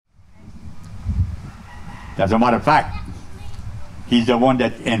As a matter of fact, he's the one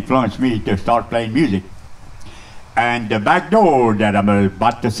that influenced me to start playing music. And the back door that I'm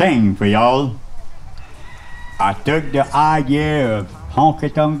about to sing for y'all, I took the idea of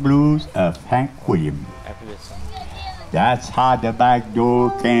Honky Tonk Blues of Hank Williams. That's how the back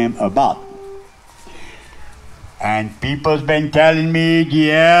door came about. And people's been telling me,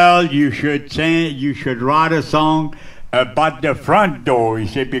 yeah, you should write a song about the front door, you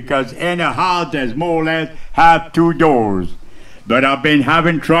see, because in a house there's more or less have two doors. But I've been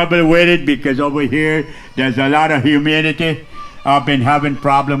having trouble with it because over here there's a lot of humidity. I've been having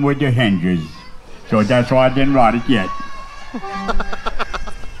problem with the hinges. So that's why I didn't write it yet.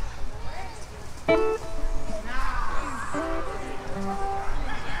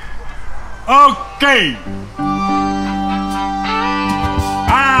 Okay.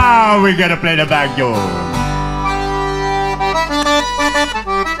 We gotta play the back door.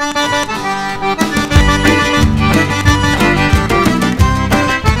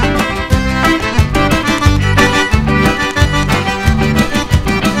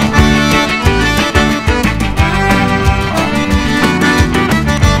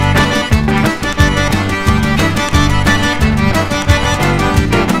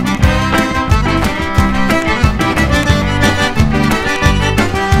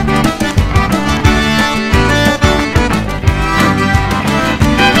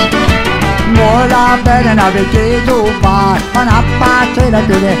 La belle n'avait au pas, on a passé là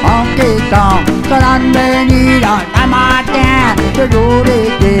tous les honky tonks. Sur l'avenue un matin, le jour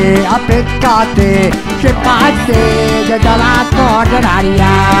était à pécater. J'ai passé dans la porte en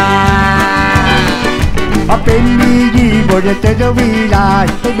arrière. Après midi, moi j'étais au village,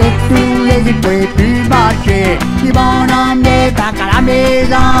 et de tous les îles, je pouvais plus marcher. Ils m'ont emmené back à la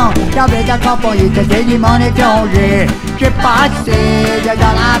maison, j'avais accompagné, c'était du mon étranger. J'ai passé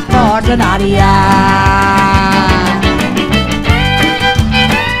dans la porte en arrière.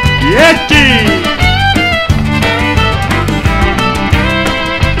 Yeti!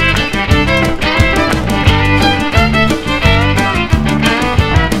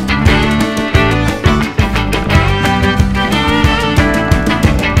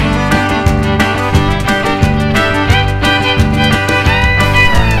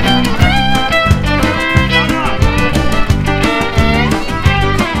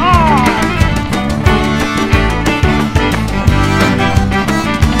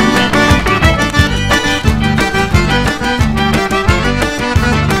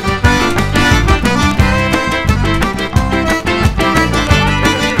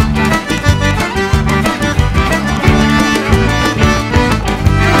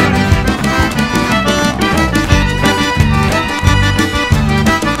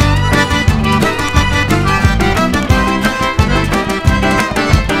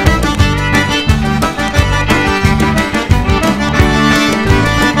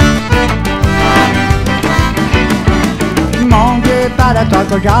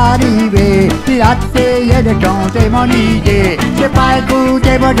 Quand j'arrivais, il essayait de chanter mon idée. J'ai pas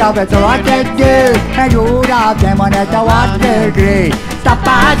écouté, moi j'avais trop à tête d'eux. Un jour après mon état de gré, ça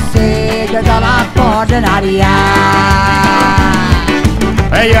passait dans la porte en arrière.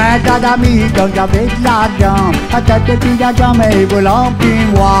 Et un tas d'amis donc j'avais de l'argent, à tête de petits d'argent mais voulant plus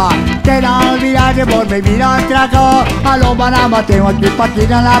moi. J'étais dans le village de bord, mais village tracas. Alors bon matin, moi je suis parti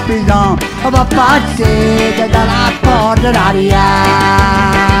dans la prison. On va passer dans la porte en arrière.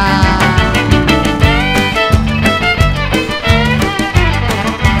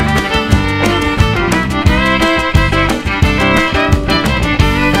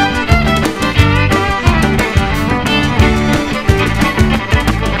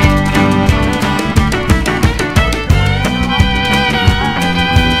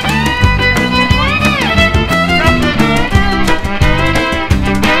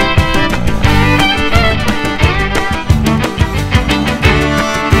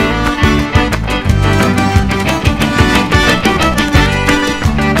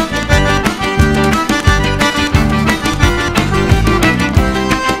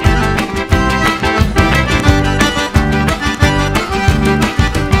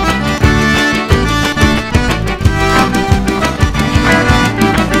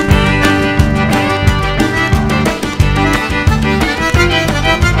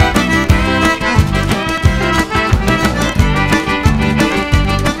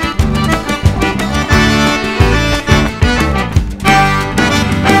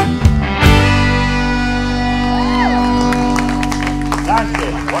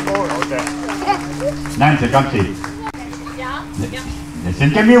 Nancy, come see. Listen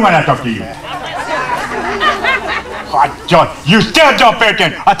to me when I talk to you. Oh, John, you still don't pay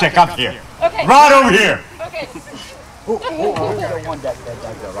attention. I say, come here. Okay. Right over here. Who's the one that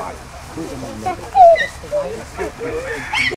arrived? Who's the one that